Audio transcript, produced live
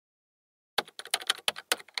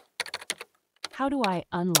How do I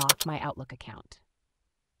unlock my Outlook account?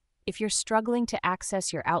 If you're struggling to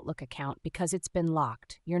access your Outlook account because it's been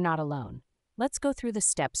locked, you're not alone. Let's go through the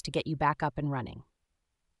steps to get you back up and running.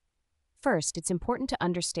 First, it's important to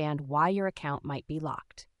understand why your account might be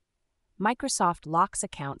locked. Microsoft locks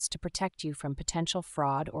accounts to protect you from potential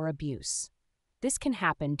fraud or abuse. This can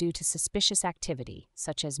happen due to suspicious activity,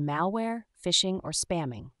 such as malware, phishing, or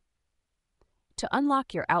spamming. To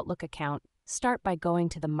unlock your Outlook account, start by going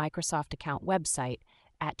to the Microsoft account website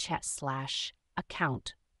at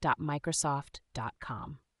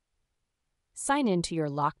chat/account.microsoft.com. Sign in to your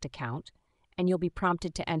locked account, and you'll be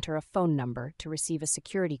prompted to enter a phone number to receive a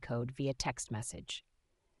security code via text message.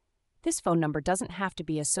 This phone number doesn't have to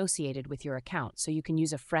be associated with your account, so you can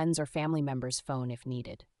use a friend's or family member's phone if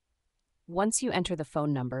needed. Once you enter the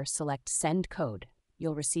phone number, select Send Code.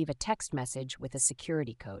 You'll receive a text message with a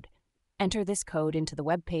security code. Enter this code into the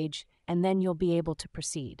web page, and then you'll be able to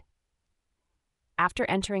proceed. After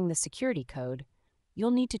entering the security code,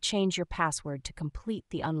 you'll need to change your password to complete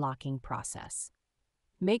the unlocking process.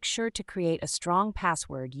 Make sure to create a strong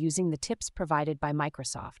password using the tips provided by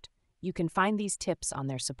Microsoft. You can find these tips on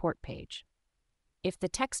their support page. If the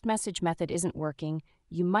text message method isn't working,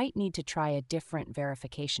 you might need to try a different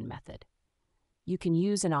verification method. You can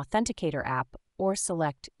use an Authenticator app or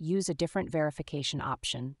select Use a different verification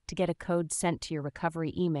option to get a code sent to your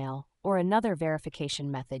recovery email or another verification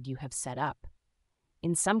method you have set up.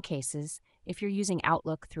 In some cases, if you're using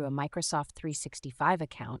Outlook through a Microsoft 365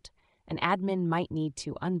 account, an admin might need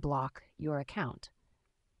to unblock your account.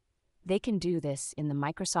 They can do this in the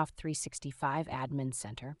Microsoft 365 Admin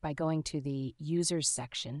Center by going to the Users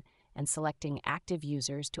section and selecting Active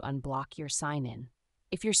Users to unblock your sign-in.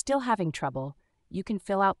 If you're still having trouble, you can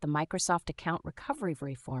fill out the Microsoft Account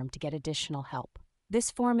Recovery form to get additional help.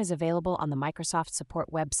 This form is available on the Microsoft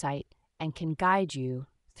Support website and can guide you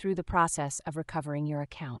through the process of recovering your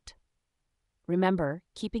account. Remember,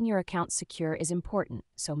 keeping your account secure is important,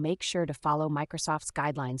 so make sure to follow Microsoft's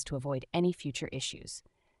guidelines to avoid any future issues.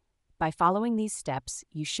 By following these steps,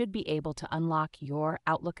 you should be able to unlock your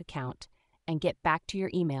Outlook account and get back to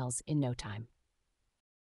your emails in no time.